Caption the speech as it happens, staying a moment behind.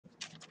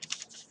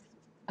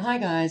Hi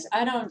guys.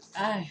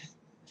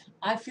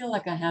 I feel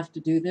like I have to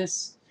do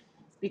this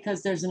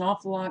because there's an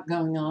awful lot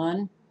going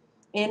on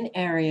in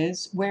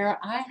areas where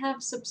I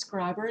have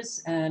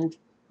subscribers and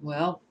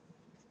well,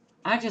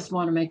 I just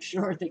want to make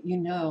sure that you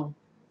know,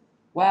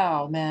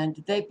 wow, man,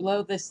 did they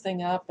blow this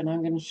thing up? And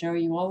I'm going to show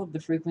you all of the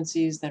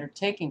frequencies that are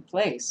taking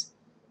place.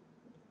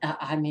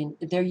 I mean,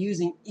 they're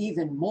using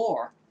even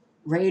more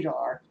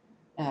radar,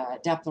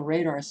 Doppler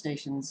radar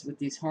stations with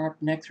these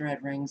HARP next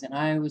red rings, and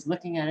I was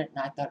looking at it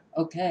and I thought,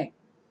 okay,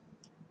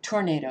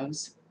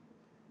 tornadoes,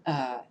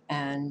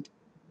 and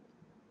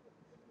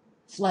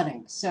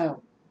flooding.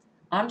 So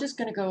I'm just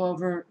going to go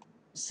over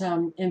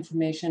some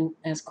information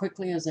as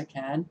quickly as I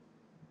can.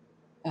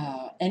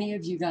 Any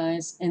of you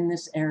guys in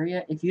this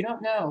area, if you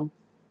don't know,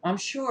 I'm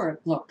sure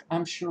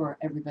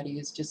everybody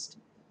is just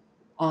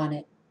on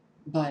it,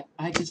 but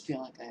I just feel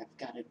like I have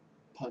got to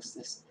post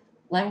this.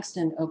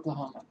 Langston,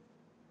 Oklahoma.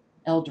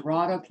 El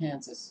Dorado,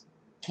 Kansas.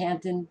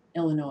 Canton,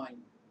 Illinois.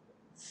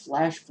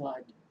 Flash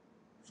flood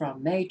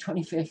from May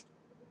 25th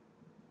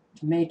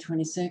to May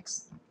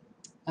 26th.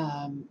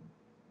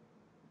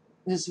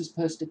 This was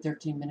posted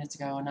 13 minutes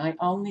ago, and I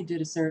only did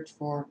a search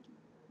for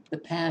the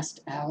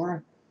past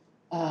hour.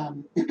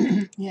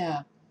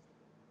 Yeah.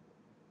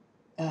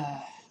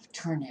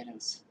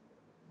 Tornadoes.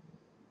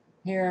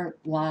 Here,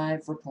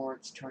 live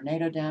reports.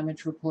 Tornado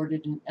damage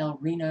reported in El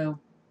Reno,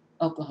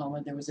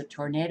 Oklahoma. There was a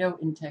tornado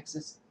in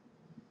Texas.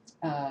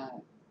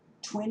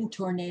 Twin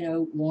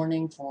tornado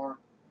warning for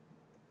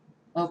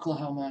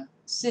Oklahoma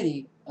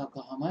City,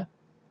 Oklahoma.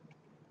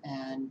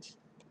 And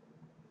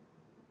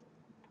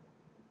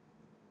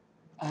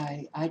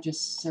I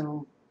just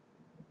so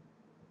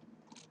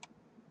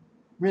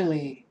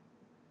really,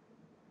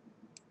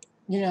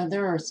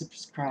 there are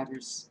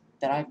subscribers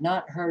that I've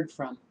not heard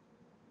from,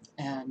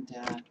 and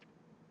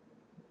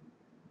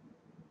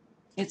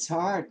it's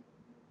hard.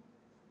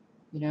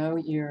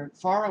 You're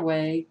far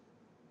away.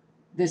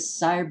 This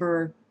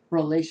cyber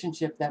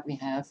relationship that we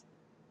have,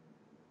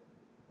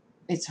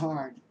 it's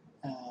hard.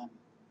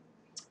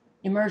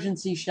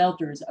 Emergency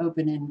shelters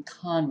open in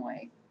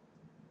Conway.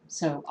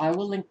 So I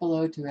will link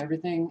below to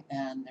everything,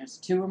 and there's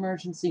 2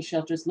 emergency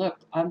shelters.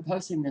 Look, I'm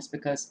posting this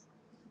because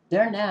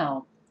they're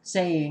now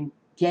saying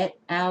get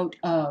out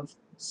of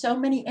so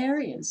many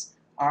areas.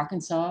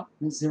 Arkansas,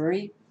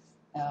 Missouri,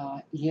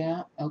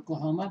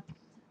 Oklahoma.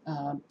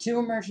 2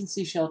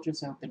 emergency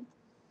shelters open.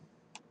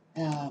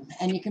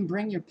 And you can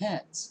bring your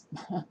pets.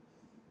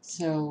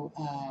 So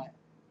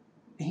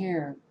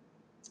here,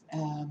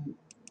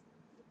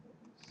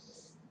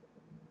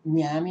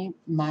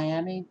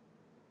 Miami,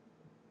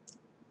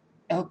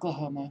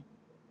 Oklahoma,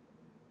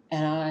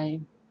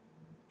 and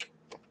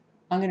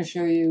I'm going to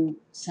show you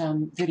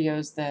some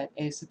videos that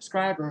a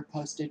subscriber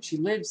posted. She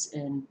lives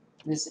in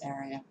this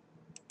area.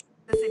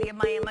 The city of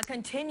Miami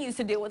continues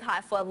to deal with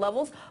high flood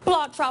levels.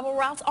 Blocked travel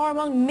routes are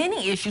among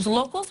many issues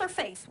locals are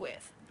faced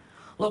with.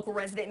 Local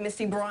resident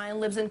Misty Bryan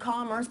lives in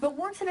Commerce but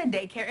works at a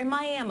daycare in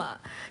Miami.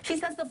 She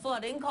says the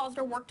flooding caused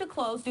her work to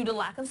close due to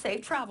lack of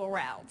safe travel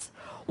routes.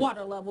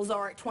 Water levels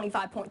are at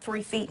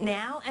 25.3 feet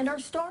now and are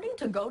starting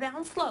to go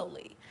down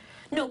slowly.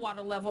 No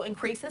water level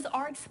increases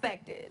are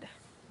expected.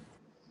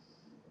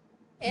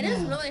 It is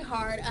really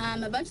hard.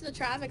 A bunch of the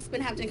traffic's been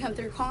having to come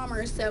through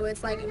Commerce, so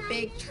it's like a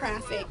big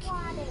traffic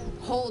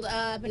hold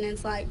up, and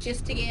it's like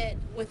just to get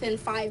within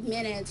 5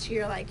 minutes,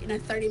 you're like in a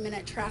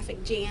 30-minute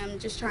traffic jam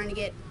just trying to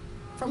get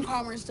from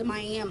Commerce to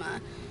Miami.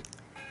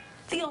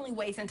 The only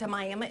ways into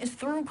Miami is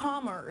through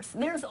Commerce.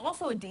 There's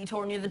also a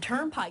detour near the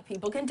turnpike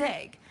people can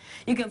take.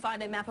 You can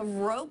find a map of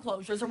road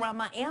closures around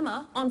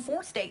Miami on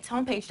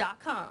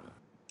 4stateshomepage.com.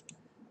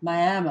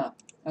 Miami.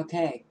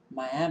 Okay,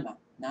 Miami,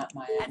 not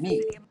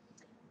Miami.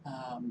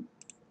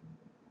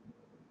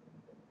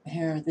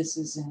 Here, this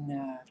is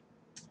in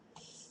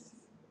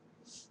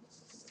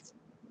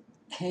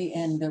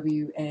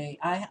KNWA.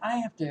 I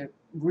have to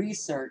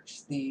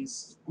research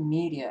these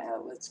media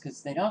outlets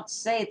because they don't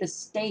say the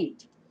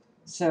state.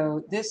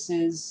 So this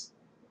is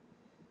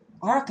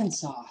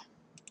Arkansas.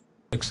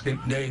 6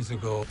 days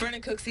ago.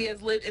 Vernon Cooksey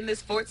has lived in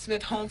this Fort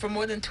Smith home for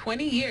more than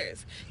 20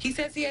 years. He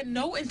says he had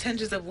no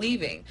intentions of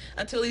leaving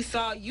until he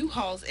saw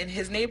U-Hauls in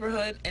his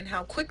neighborhood and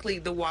how quickly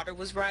the water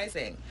was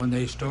rising. When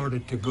they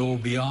started to go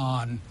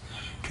beyond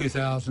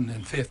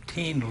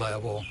 2015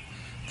 level,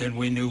 then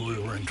we knew we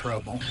were in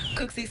trouble.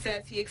 Cooksey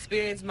says he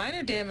experienced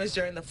minor damage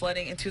during the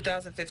flooding in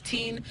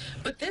 2015,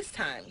 but this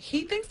time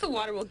he thinks the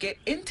water will get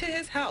into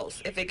his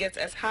house if it gets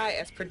as high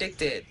as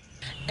predicted.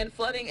 And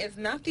flooding is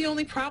not the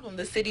only problem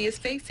the city is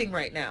facing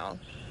right now.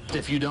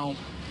 If you don't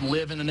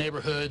live in the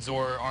neighborhoods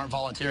or aren't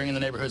volunteering in the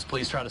neighborhoods,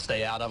 please try to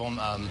stay out of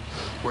them.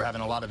 We're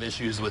having a lot of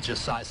issues with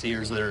just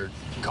sightseers that are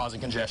causing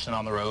congestion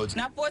on the roads.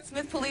 Now, Fort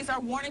Smith police are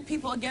warning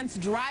people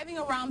against driving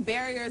around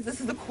barriers. This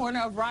is the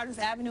corner of Rogers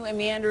Avenue and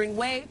Meandering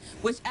Way,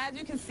 which, as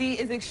you can see,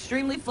 is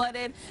extremely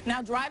flooded.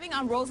 Now, driving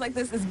on roads like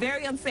this is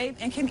very unsafe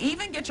and can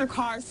even get your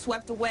cars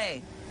swept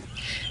away.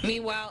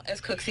 Meanwhile,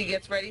 as Cooksey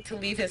gets ready to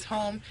leave his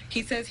home,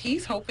 he says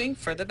he's hoping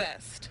for the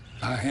best.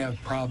 I have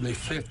probably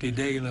 50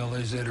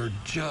 daylilies that are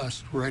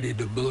just ready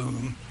to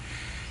bloom,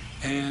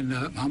 and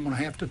I'm going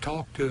to have to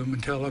talk to them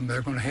and tell them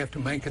they're going to have to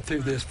make it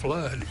through this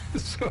flood.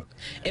 So.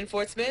 In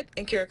Fort Smith,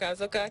 in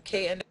Kirikazuka,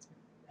 KN.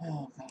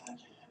 Oh, God.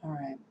 All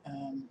right.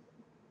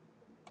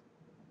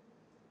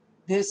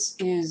 This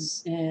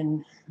is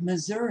in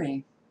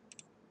Missouri.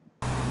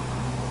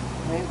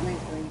 Wait.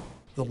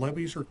 The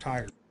levees are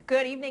tired.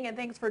 Good evening and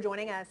thanks for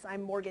joining us.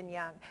 I'm Morgan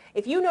Young.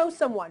 If you know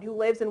someone who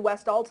lives in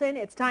West Alton,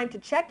 it's time to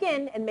check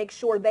in and make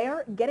sure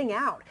they're getting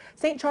out.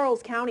 St.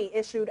 Charles County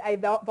issued a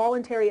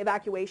voluntary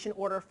evacuation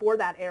order for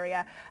that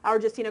area. Our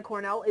Justina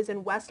Cornell is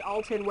in West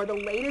Alton, where the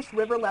latest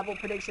river level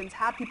predictions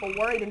have people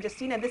worried. And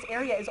Justina, this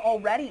area is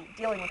already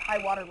dealing with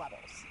high water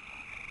levels.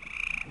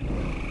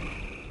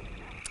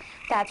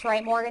 That's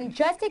right, Morgan.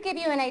 Just to give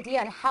you an idea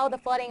on how the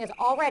flooding is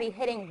already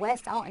hitting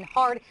West Alton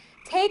hard,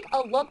 take a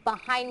look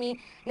behind me.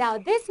 Now,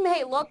 this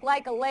may look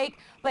like a lake,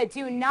 but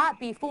do not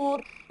be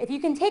fooled. If you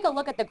can take a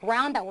look at the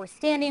ground that we're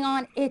standing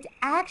on, it's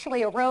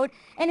actually a road,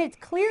 and it's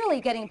clearly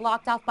getting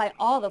blocked off by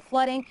all the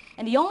flooding.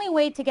 And the only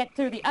way to get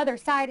through the other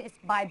side is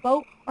by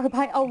boat or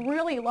by a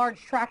really large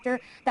tractor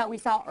that we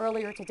saw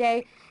earlier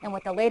today. And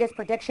with the latest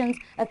predictions,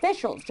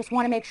 officials just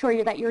want to make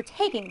sure that you're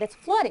taking this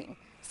flooding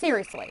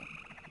seriously.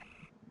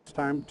 It's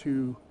time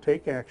to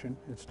take action.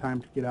 It's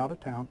time to get out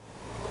of town.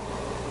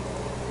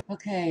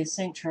 Okay,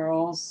 St.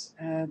 Charles,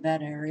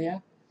 that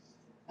area.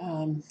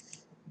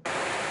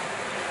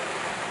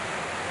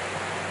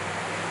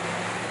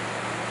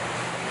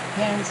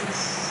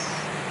 Kansas.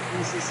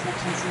 This is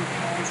Hutchinson,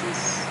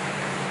 Kansas.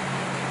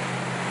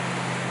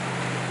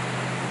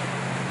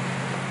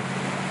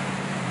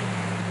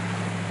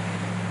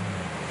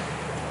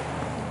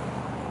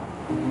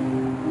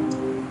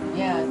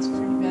 Yeah, it's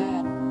pretty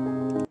bad,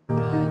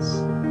 guys.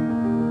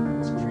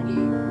 It's pretty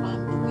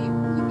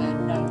unbelievably bad.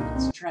 No,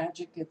 it's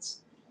tragic.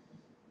 It's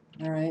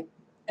all right.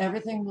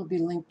 Everything will be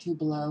linked to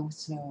below.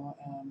 So,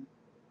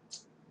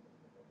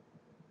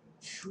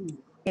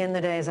 In the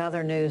day's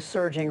other news,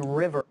 surging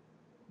river.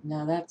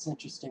 Now that's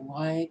interesting.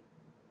 Why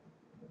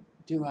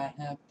do I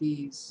have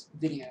these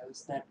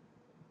videos that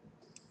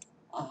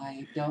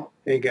I don't?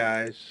 Hey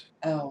guys.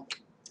 Oh,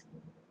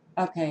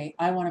 okay.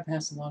 I want to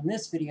pass along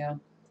this video.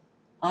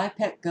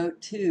 iPet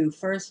Goat 2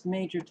 first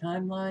major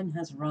timeline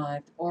has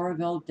arrived.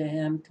 Oroville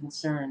Dam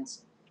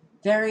concerns.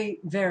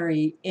 Very,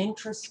 very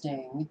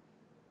interesting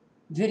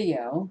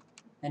video,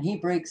 and he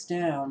breaks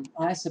down.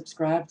 I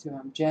subscribe to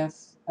him, Jeff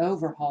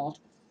Overholt.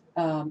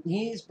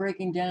 He's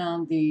breaking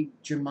down the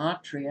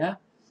gematria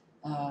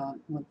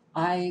with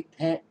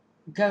iPet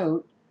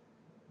Goat,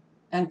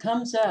 and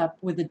comes up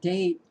with a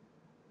date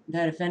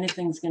that if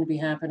anything's going to be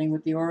happening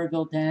with the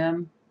Oroville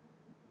Dam,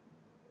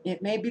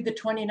 it may be the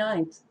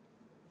 29th,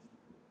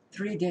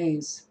 3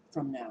 days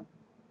from now.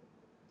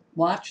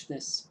 Watch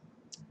this.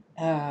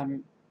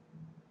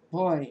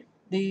 Boy,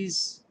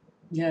 these,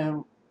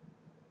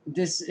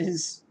 this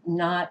is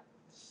not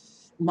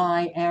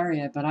my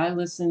area, but I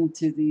listen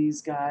to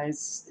these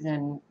guys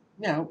and,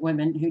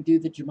 women who do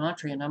the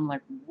gematria, and I'm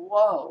like,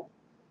 whoa,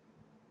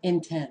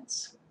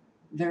 intense,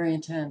 very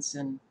intense.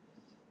 And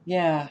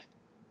yeah,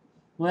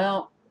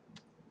 well,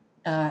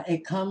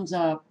 it comes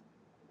up,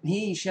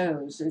 he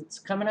shows it's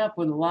coming up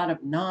with a lot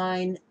of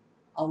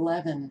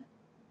 9/11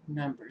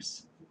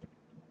 numbers.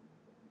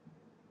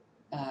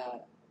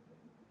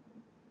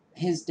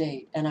 His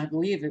date, and I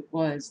believe it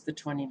was the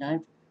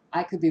 29th.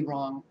 I could be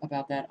wrong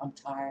about that. I'm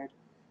tired.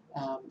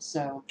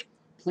 So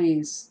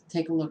please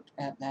take a look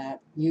at that,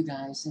 you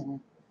guys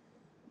in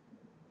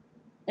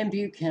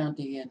Butte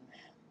County and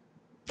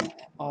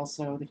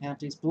also the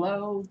counties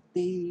below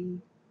the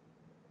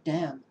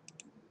dam.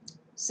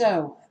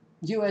 So,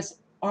 U.S.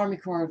 Army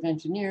Corps of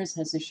Engineers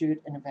has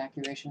issued an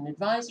evacuation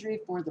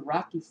advisory for the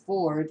Rocky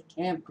Ford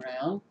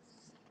campground.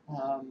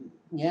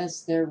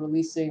 Yes, they're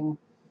releasing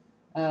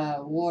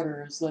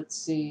waters, let's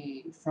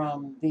see,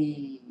 from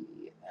the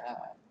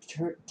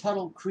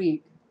Tuttle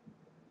Creek.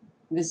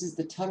 This is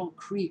the Tuttle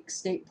Creek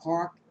State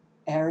Park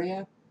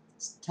area.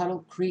 It's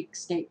Tuttle Creek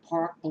State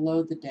Park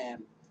below the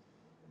dam.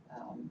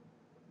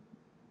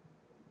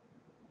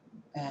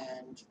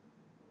 And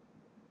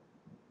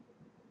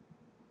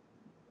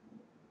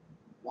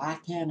why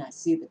can't I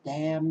see the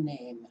damn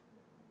name?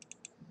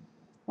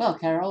 Well,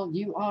 Carol,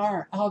 you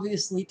are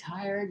obviously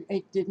tired.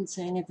 It didn't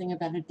say anything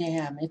about a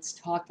dam. It's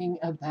talking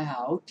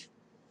about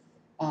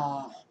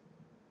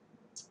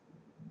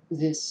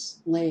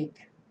this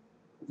lake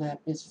that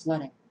is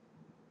flooding.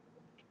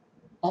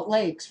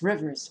 Lakes,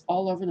 rivers,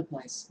 all over the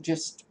place.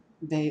 Just,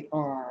 they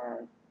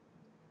are,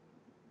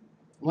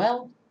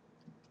 well,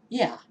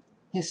 yeah,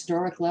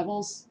 historic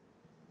levels.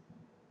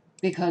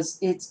 Because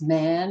it's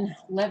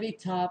levee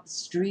top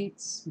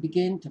streets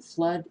begin to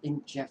flood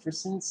in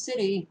Jefferson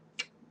City,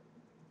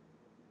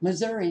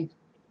 Missouri.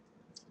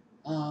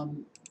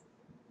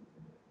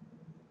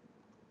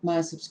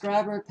 My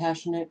subscriber,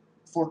 Passionate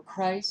for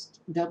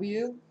Christ,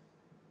 W,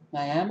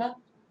 Miami,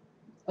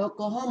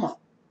 Oklahoma.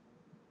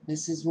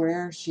 This is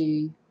where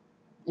she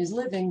is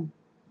living,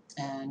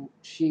 and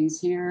she's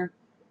here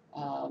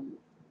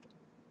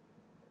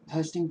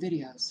posting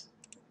videos.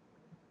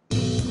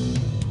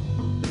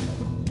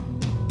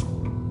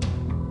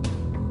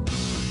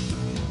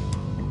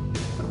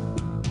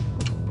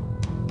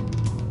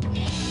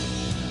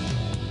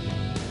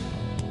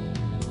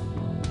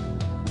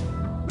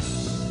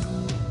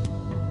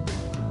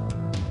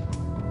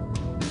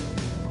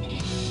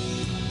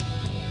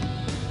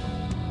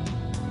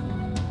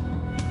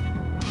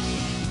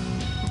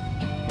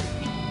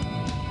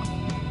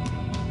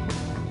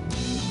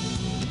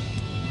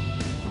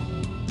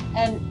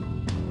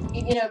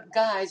 You know,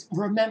 guys,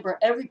 remember,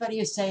 everybody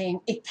is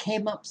saying it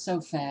came up so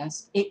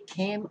fast. It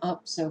came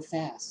up so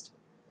fast.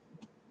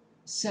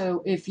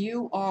 So if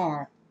you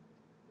are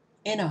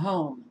in a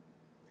home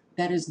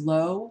that is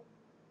low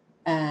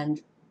and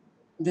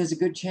there's a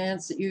good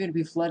chance that you're going to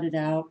be flooded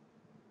out,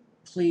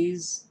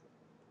 please,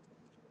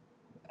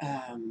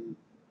 I'm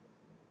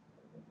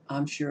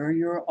sure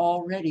you're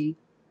already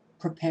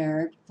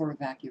prepared for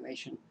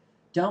evacuation.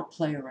 Don't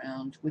play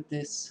around with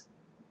this.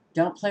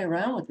 Don't play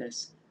around with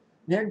this.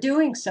 They're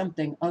doing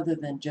something other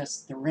than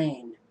just the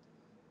rain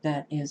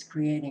that is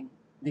creating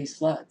these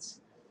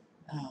floods.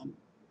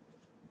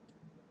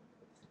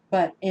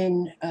 But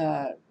in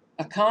a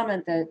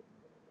comment that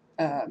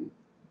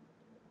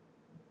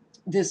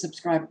this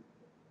subscriber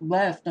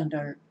left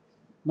under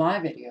my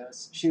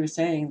videos, she was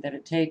saying that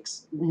it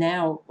takes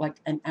now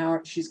like an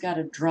hour. She's got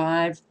to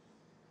drive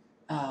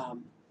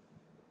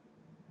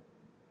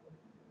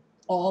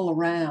all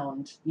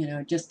around, you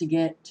know, just to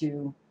get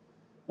to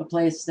a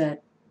place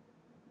that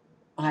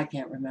I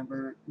can't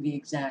remember the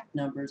exact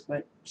numbers,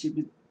 but she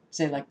would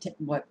say like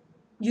what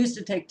used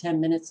to take 10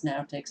 minutes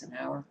now takes an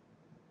hour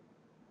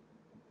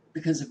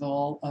because of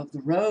all of the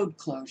road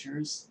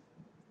closures.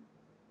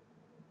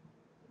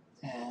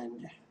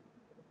 And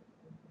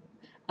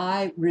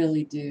I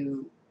really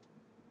do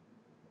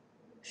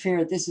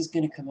fear this is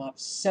going to come up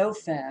so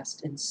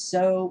fast in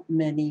so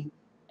many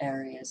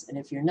areas. And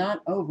if you're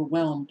not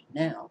overwhelmed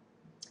now,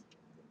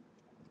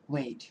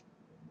 wait,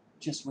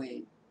 just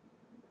wait.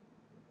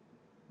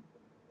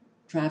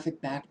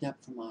 Traffic backed up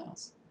for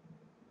miles.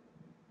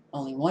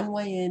 Only one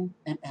way in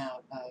and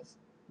out of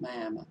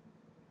Miami.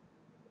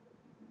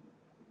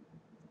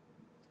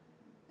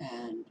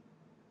 And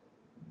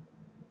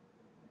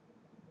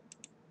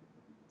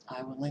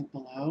I will link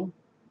below.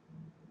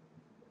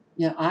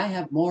 Yeah, I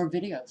have more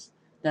videos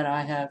that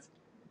I have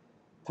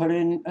put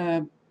in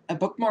a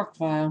bookmark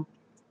file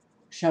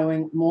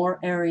showing more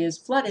areas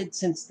flooded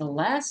since the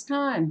last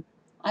time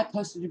I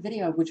posted a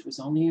video, which was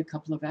only a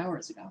couple of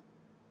hours ago.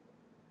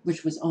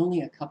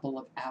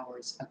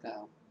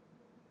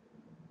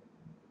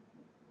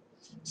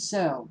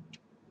 So,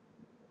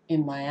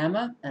 in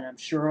Miami, and I'm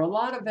sure a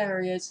lot of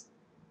areas,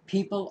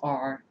 people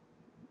are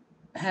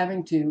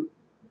having to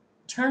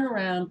turn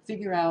around,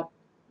 figure out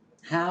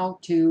how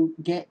to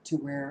get to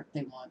where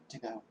they want to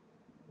go.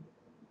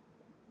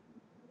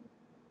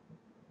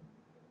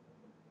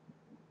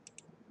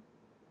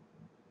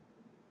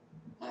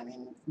 I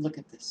mean, look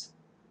at this.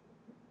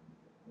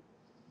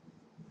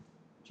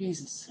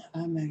 Jesus,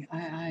 I mean,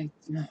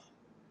 no.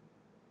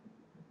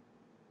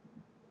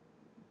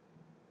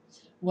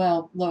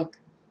 Well, look,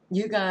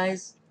 you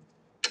guys,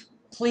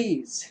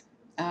 please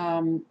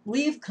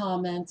leave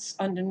comments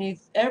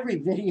underneath every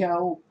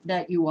video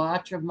that you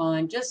watch of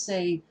mine. Just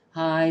say,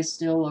 hi,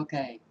 still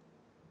okay.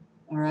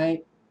 All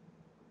right?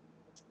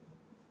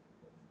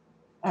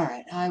 All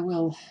right, I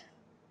will.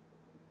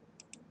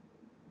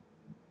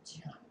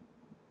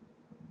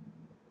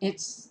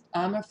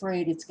 I'm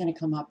afraid it's going to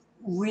come up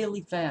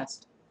really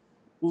fast,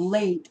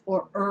 late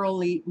or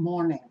early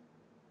morning,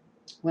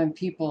 when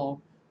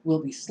people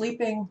will be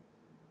sleeping,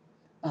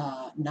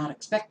 not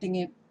expecting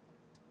it.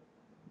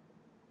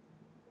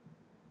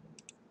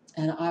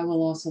 And I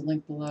will also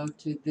link below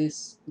to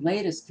this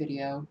latest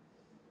video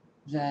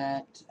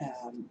that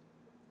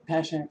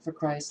Passionate for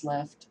Christ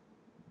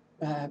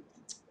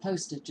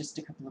posted just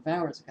a couple of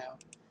hours ago.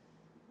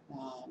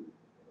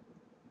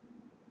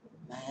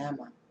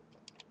 Miami.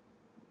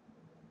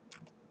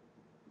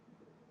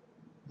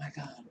 My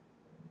God.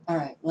 All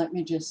right, let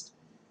me just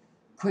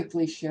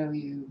quickly show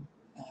you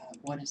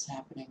what is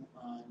happening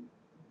on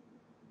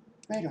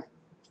radar.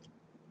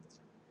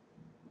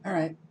 All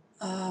right.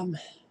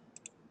 Let's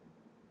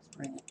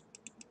bring it.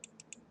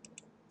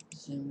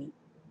 Zoom it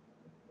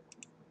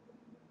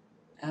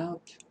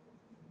out.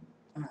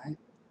 All right.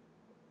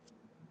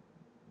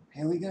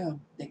 Here we go.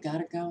 They got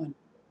it going.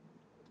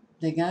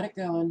 They got it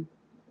going.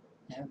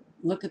 Now,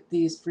 look at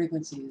these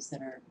frequencies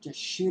that are just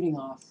shooting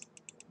off.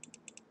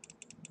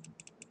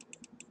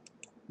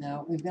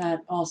 Now, we've got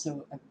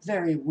also a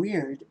very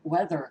weird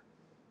weather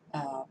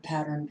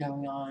pattern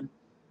going on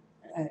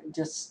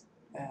just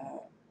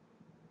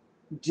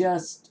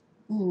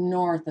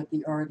north of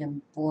the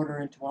Oregon border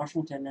into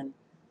Washington,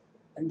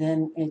 and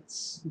then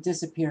it's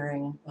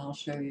disappearing. I'll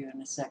show you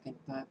in a second,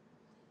 but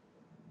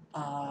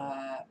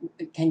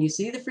can you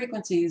see the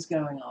frequencies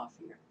going off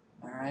here?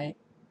 All right.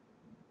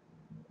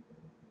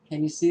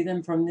 Can you see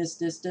them from this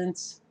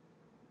distance?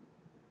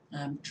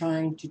 I'm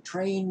trying to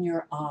train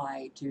your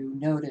eye to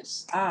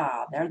notice.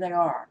 Ah, there they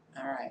are.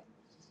 All right.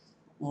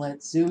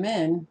 Let's zoom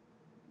in.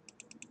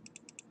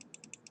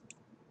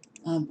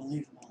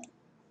 Unbelievable.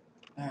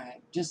 All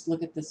right. Just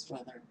look at this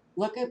weather.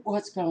 Look at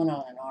what's going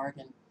on in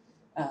Oregon,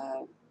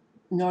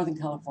 Northern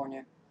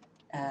California.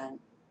 And,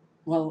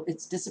 well,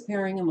 it's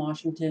disappearing in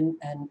Washington.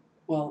 And,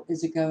 well,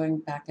 is it going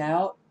back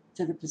out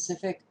to the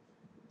Pacific?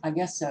 I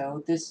guess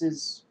so. This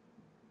is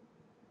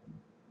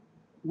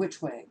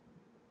which way?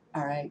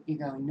 All right.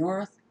 You're going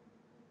north.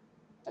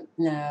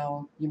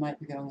 Now you might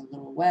be going a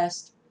little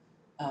west.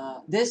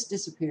 This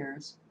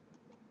disappears.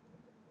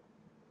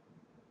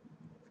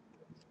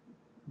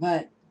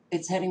 but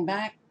it's heading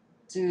back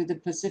to the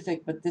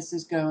Pacific, but this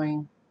is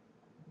going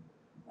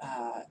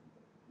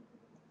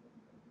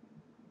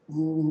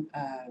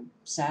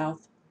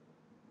south.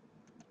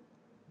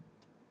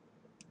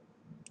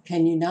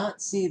 Can you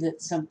not see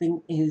that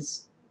something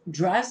is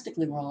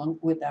drastically wrong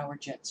with our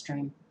jet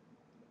stream?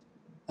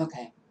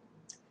 Okay.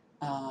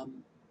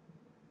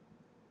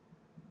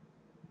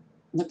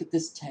 Look at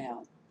this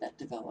tail that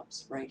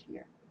develops right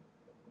here.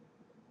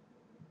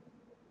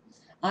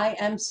 I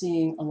am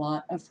seeing a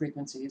lot of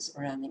frequencies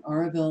around the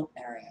Oroville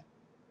area.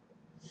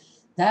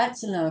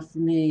 That's enough for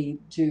me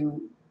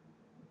to,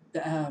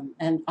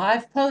 and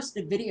I've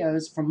posted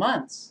videos for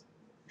months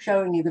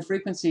showing you the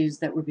frequencies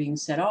that were being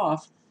set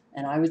off,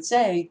 and I would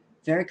say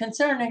very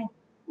concerning,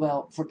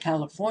 well, for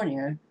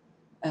California,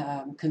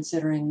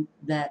 considering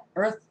that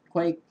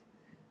earthquake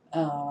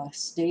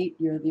state,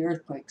 you're the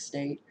earthquake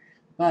state,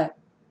 but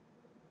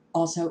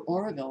also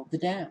Oroville, the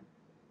dam.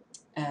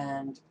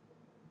 And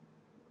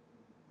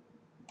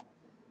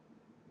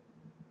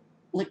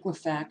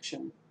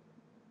liquefaction,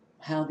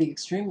 how the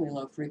extremely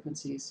low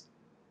frequencies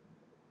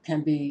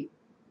can be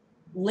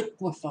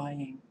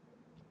liquefying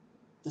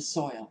the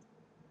soil.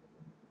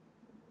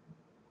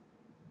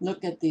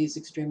 Look at these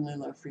extremely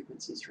low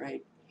frequencies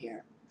right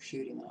here,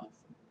 shooting off.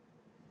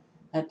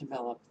 That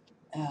developed.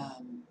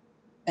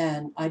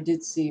 And I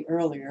did see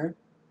earlier,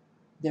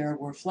 there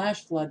were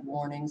flash flood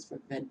warnings for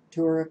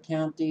Ventura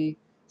County,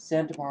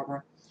 Santa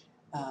Barbara.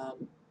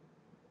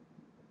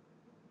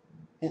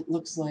 It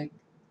looks like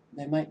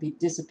they might be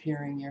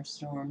disappearing air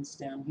storms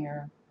down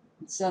here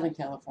in Southern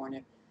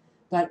California.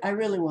 But I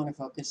really want to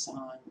focus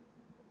on,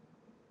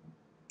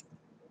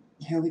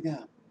 here we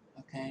go,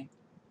 okay?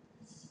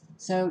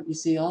 So you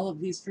see all of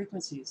these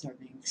frequencies are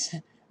being,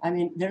 I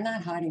mean, they're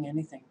not hiding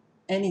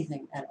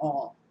anything at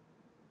all,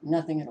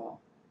 nothing at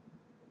all.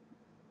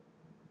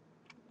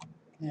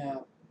 You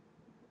know,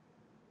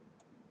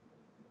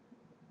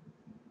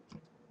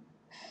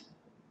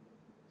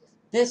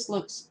 this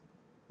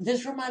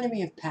reminded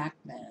me of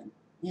Pac-Man.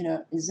 You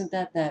know, isn't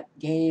that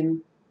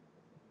game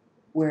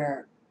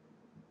where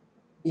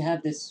you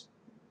have this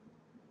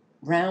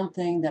round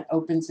thing that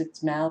opens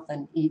its mouth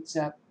and eats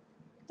up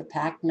the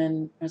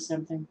Pac-Man or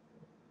something?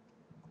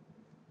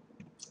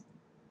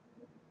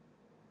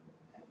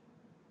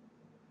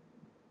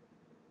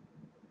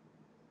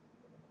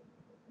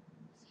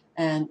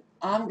 And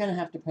I'm going to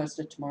have to post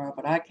it tomorrow,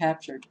 but I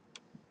captured,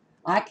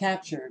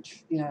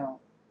 you know,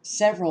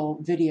 several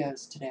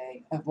videos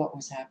today of what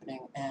was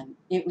happening, and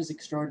it was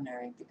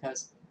extraordinary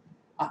because,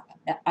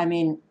 I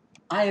mean,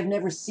 I have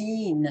never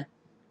seen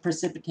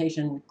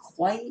precipitation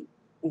quite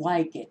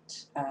like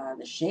it.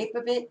 The shape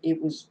of it,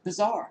 it was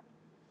bizarre.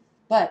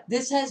 But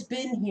this has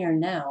been here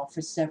now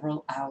for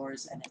several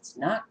hours, and it's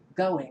not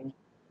going.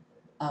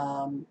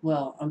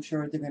 Well, I'm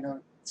sure they're going to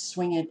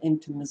swing it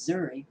into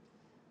Missouri.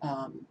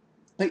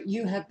 But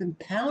you have been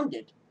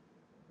pounded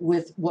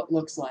with what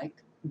looks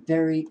like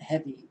very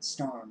heavy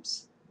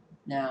storms.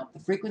 Now, the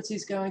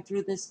frequencies going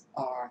through this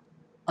are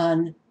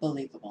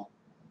unbelievable.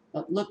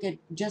 But look at,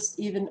 just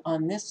even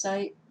on this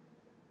site,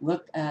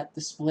 look at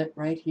the split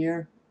right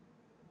here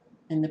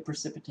in the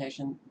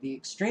precipitation. The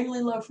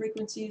extremely low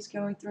frequencies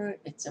going through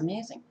it, it's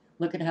amazing.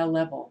 Look at how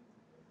level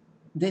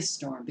this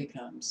storm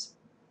becomes.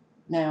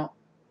 Now,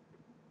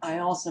 I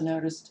also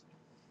noticed,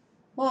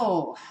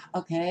 whoa,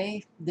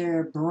 okay,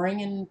 they're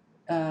bringing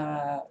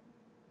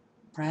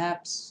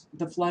perhaps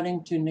the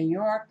flooding to New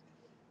York,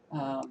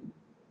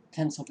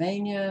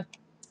 Pennsylvania,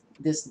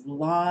 this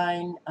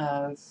line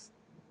of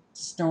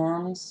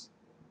storms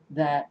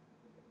that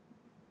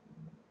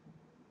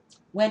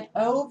went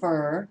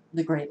over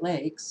the Great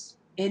Lakes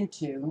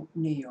into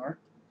New York,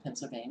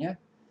 Pennsylvania.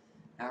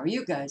 How are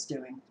you guys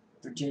doing?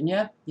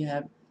 Virginia, you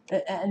have,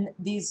 and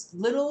these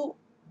little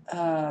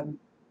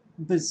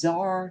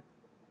bizarre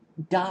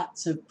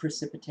dots of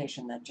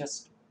precipitation that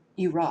just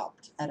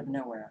erupt out of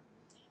nowhere.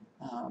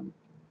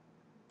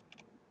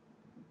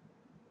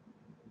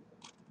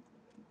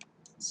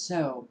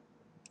 So,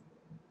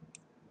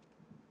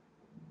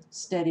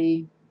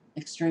 steady,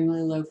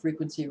 extremely low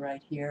frequency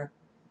right here.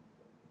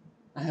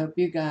 I hope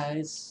you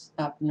guys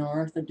up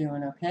north are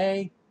doing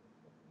okay.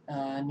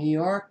 New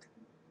York,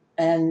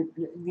 and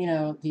you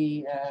know,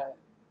 the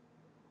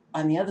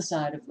on the other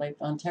side of Lake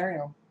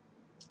Ontario,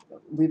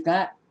 we've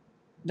got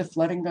the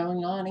flooding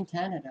going on in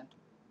Canada.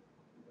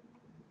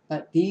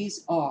 But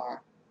these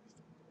are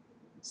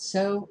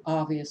so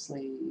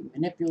obviously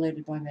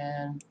manipulated by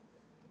man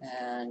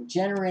and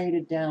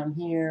generated down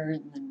here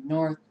in the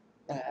north,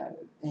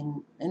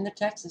 in the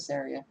Texas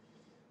area.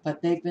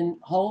 But they've been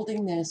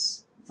holding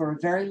this for a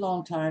very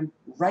long time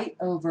right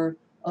over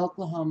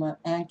Oklahoma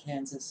and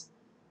Kansas.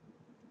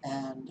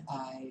 And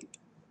I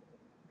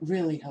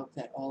really hope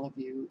that all of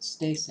you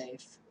stay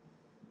safe.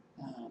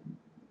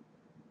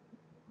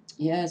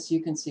 Yes,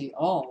 you can see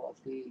all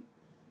of the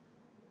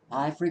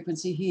high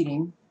frequency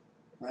heating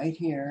right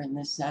here in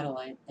this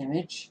satellite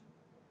image.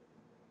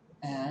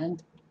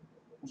 And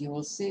you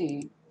will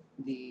see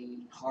the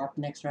HAARP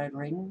next ride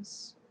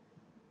rings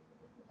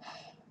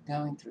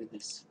going through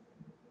this.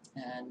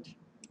 And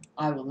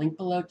I will link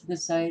below to the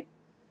site.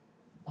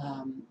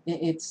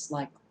 It's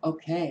like,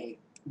 okay,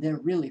 they're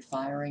really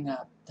firing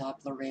up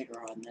Doppler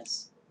radar on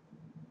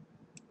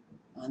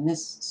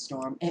this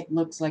storm. It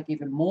looks like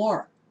even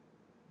more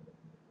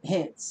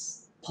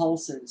hits,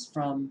 pulses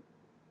from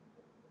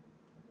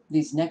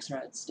these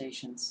NextRad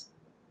stations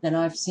than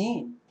I've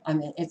seen. I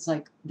mean, it's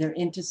like they're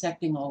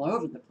intersecting all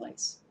over the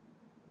place.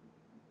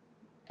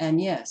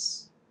 And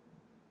yes,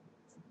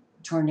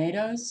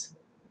 tornadoes,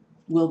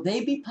 will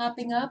they be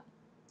popping up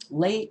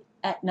late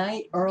at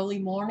night, early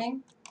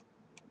morning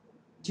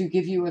to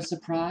give you a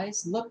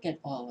surprise? Look at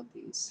all of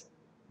these.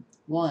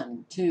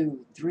 1,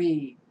 2,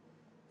 3,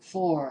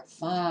 4,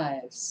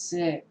 5,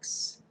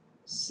 6,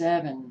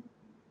 7,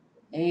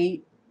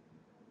 8,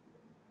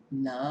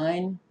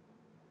 9,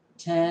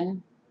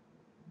 10,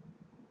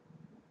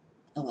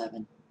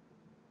 11.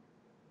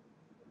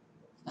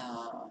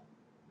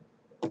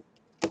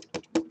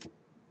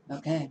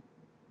 Okay.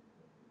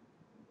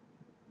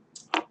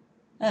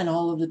 And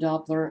all of the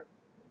Doppler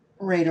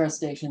radar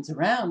stations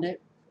around it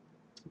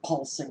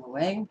pulsing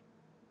away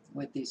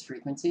with these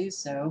frequencies.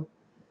 So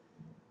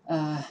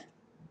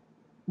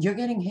you're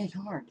getting hit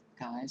hard,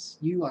 guys.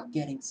 You are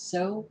getting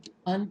so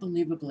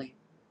unbelievably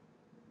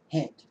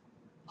hit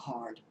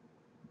hard.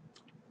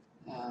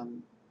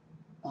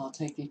 I'll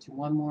take you to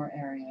one more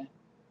area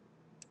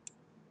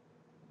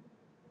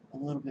a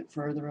little bit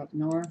further up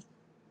north.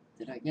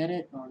 Did I get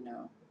it or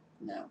no?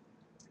 No.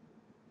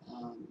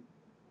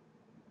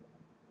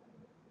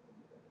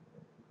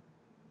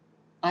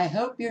 I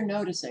hope you're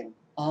noticing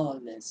all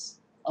of this,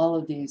 all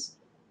of these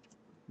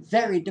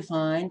very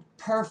defined,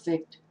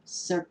 perfect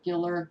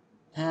circular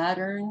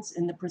patterns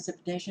in the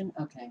precipitation.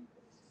 Okay,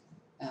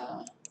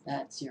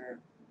 that's your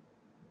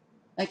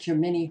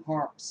mini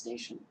HARP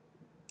station,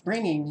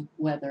 bringing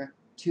weather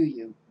to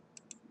you.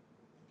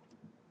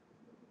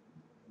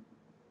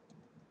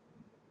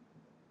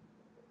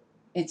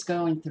 It's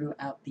going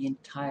throughout the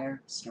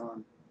entire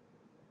storm.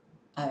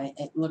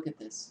 Look at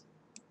this.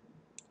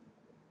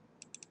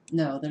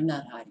 No, they're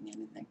not hiding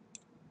anything.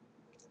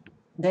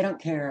 They don't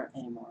care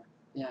anymore.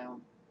 You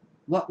know,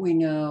 what we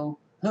know,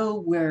 who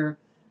we're,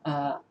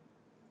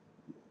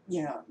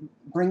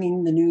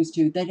 bringing the news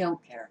to, they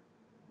don't care.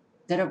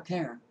 They don't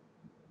care.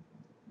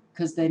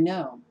 Because they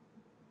know.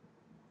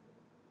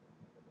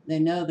 They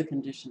know the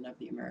condition of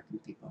the American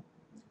people.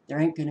 There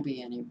ain't going to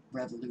be any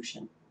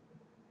revolution.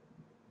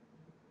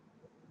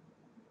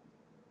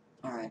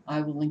 All right,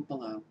 I will link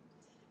below.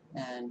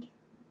 And,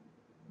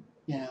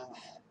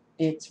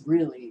 it's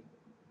really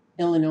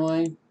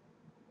Illinois,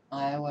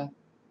 Iowa,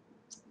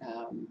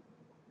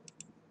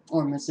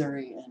 or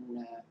Missouri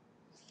and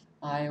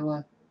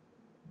Iowa.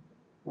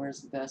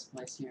 Where's the best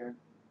place here?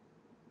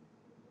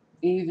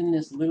 Even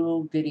this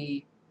little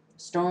bitty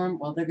storm,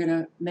 well, they're going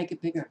to make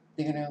it bigger.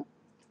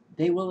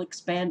 They will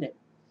expand it.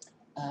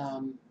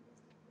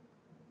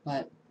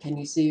 But can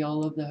you see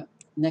all of the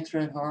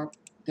NextRad HARP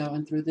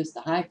going through this? The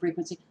high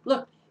frequency.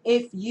 Look,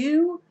 if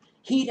you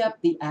heat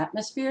up the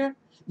atmosphere,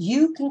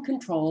 you can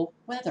control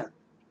weather.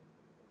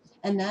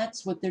 And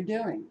that's what they're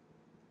doing.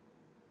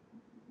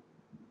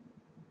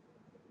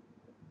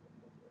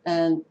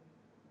 And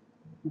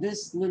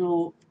this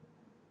little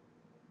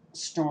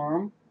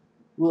storm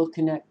will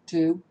connect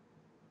to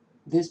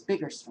this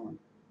bigger storm,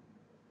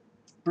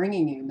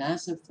 bringing you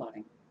massive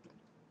flooding.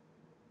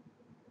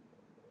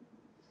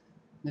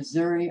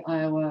 Missouri,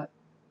 Iowa,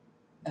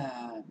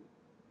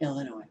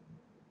 Illinois.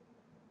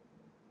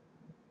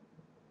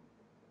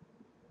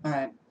 All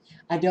right.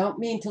 I don't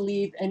mean to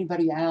leave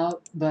anybody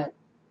out, but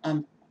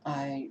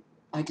I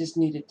just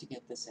needed to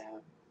get this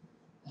out.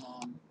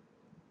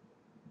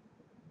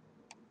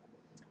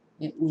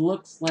 It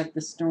looks like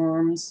the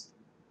storms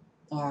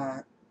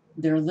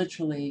they're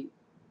literally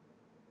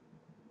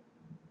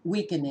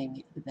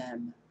weakening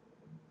them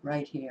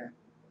right here.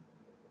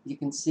 You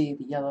can see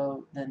the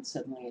yellow, then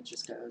suddenly it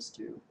just goes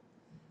to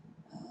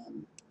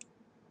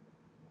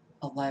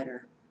a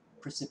lighter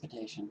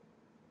precipitation.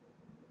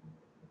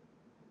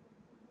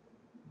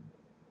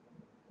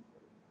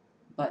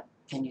 But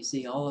can you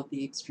see all of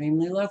the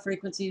extremely low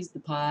frequencies, the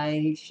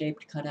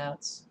pie-shaped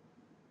cutouts,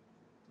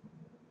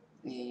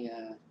 the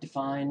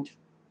defined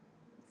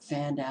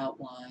fanned out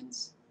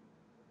lines?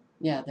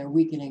 Yeah, they're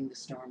weakening the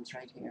storms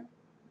right here.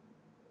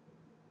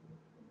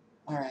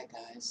 All right,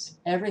 guys.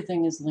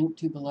 Everything is linked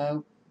to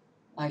below.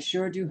 I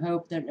sure do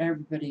hope that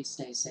everybody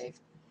stays safe.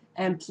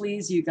 And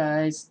please, you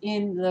guys,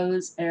 in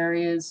those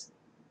areas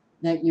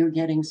that you're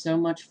getting so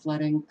much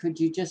flooding, could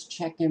you just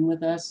check in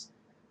with us?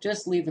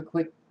 Just leave a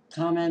quick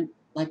comment,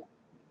 like,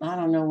 I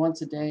don't know,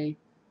 once a day,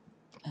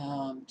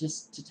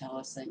 just to tell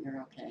us that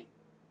you're okay.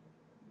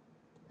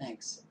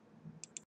 Thanks.